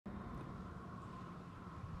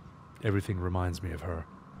Everything reminds me of her.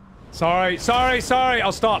 Sorry, sorry, sorry!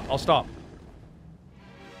 I'll stop, I'll stop.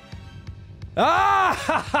 Ah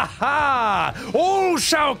ha ha ha! All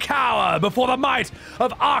shall cower before the might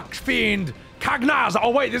of Archfiend Cagnazzo. Oh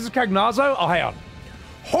wait, this is Cagnazzo? Oh, hang on.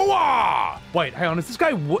 Hoa! Wait, hang on, is this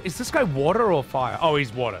guy water or fire? Oh,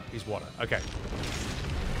 he's water, okay.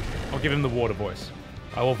 I'll give him the water voice.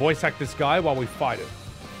 I will voice act this guy while we fight it.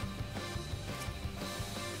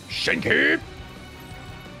 Shinky!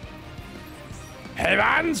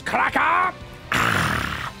 Heavens cracker!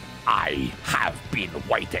 Ah, I have been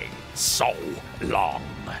waiting so long.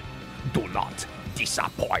 Do not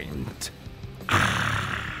disappoint.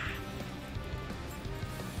 Ah.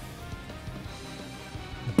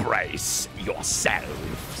 Brace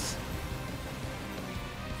yourselves.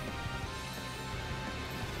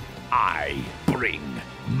 I bring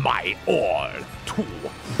my all to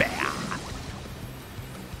bear.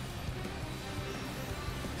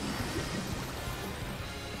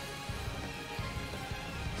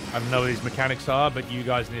 I don't know what these mechanics are, but you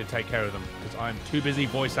guys need to take care of them, because I'm too busy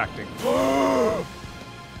voice acting.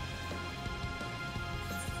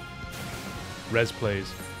 Res,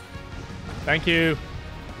 please. Thank you.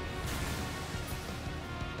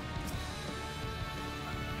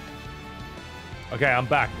 Okay, I'm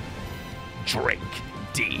back. Drink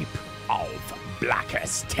deep of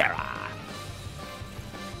blackest terror.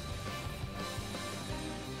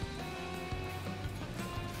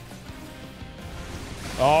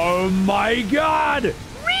 Oh my god!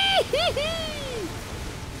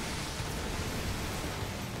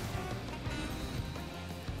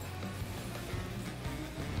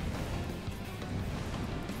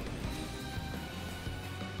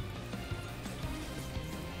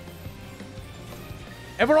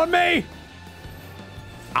 Everyone on me!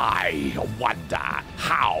 I wonder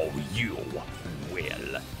how you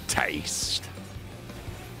will taste.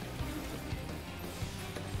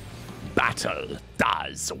 Battle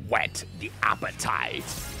does whet the appetite.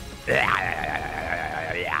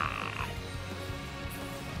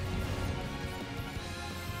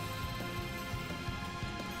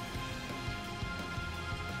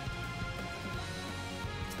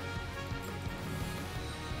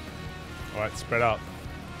 All right, spread out.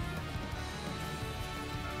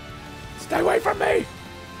 Stay away from me!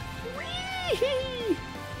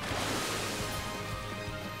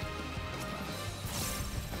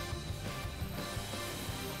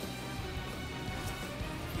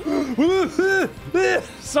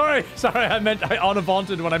 Sorry, I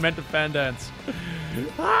on-avanted when I meant to fan dance.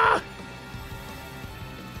 Ah!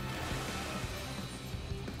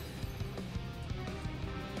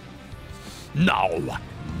 No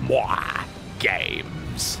more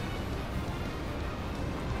games.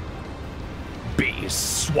 Be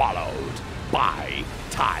swallowed by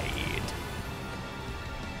tide.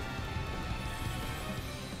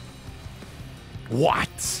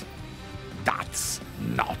 What? That's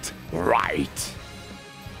not right.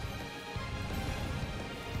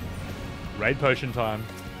 Raid potion time.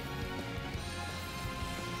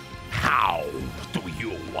 How do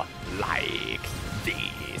you like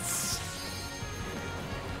this?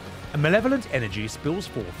 A malevolent energy spills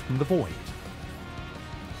forth from the void.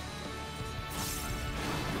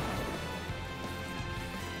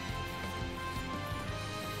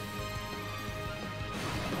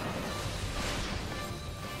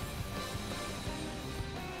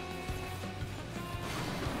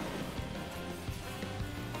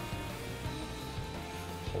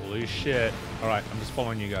 Holy shit. Alright, I'm just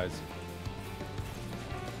following you guys.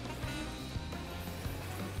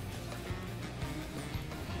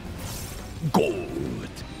 Good.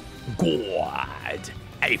 Good.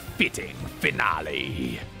 A fitting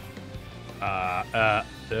finale. Aha,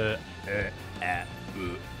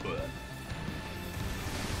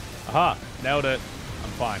 nailed it. I'm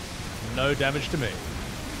fine. No damage to me.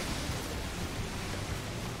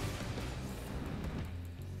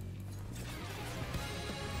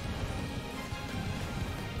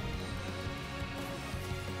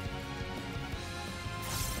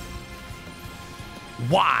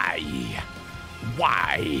 Why?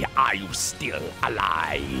 Why are you still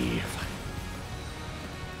alive?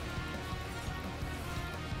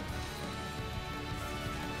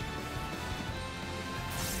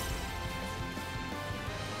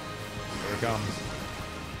 Here it comes.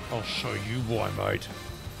 I'll show you why, mate.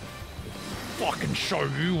 I'll fucking show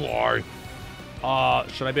you why.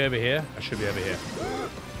 Should I be over here? I should be over here.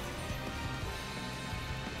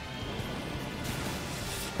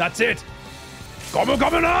 That's it. Come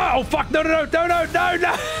on now! Oh fuck! No! Oh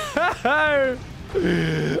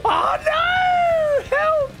no!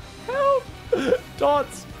 Help!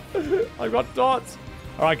 Dots! I got dots.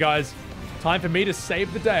 All right, guys. Time for me to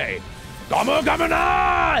save the day. Gomu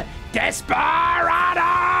Gamuna! Desperado!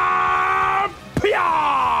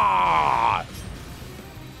 Pia!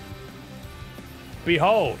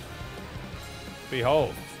 Behold.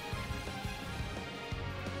 Behold.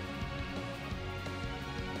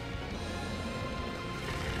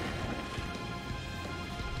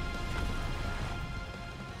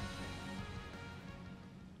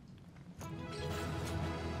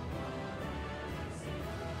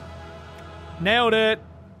 Nailed it.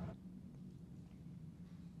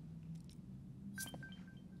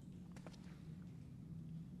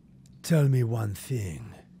 Tell me one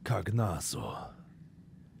thing, Cagnazzo.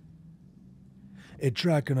 A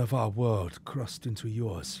dragon of our world crossed into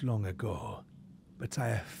yours long ago, but I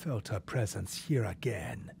have felt her presence here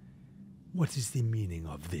again. What is the meaning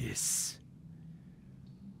of this?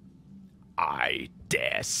 I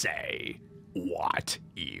dare say what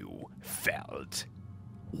you felt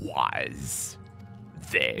was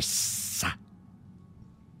this.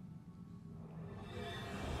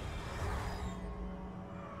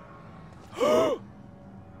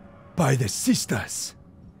 By the sisters!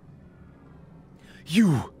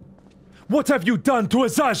 You! What have you done to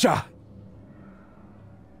Azaja?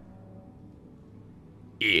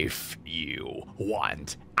 If you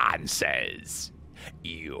want answers,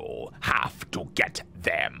 you have to get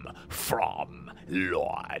them from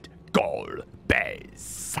Lord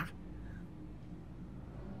Golbez.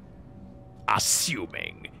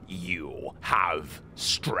 Assuming you have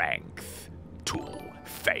strength to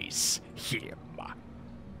face him.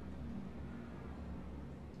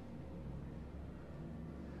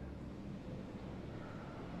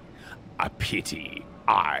 A pity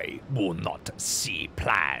I will not see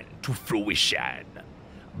plan to fruition,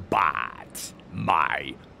 but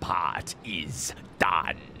my part is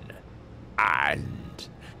done, and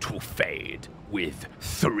to fade with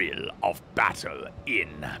thrill of battle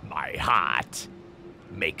in my heart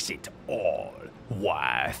makes it all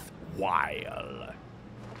worthwhile.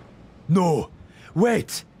 No!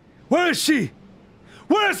 Wait! Where is she?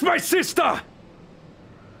 Where's my sister?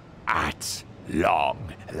 At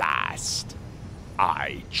long last,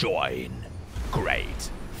 I join Great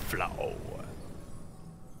Flow.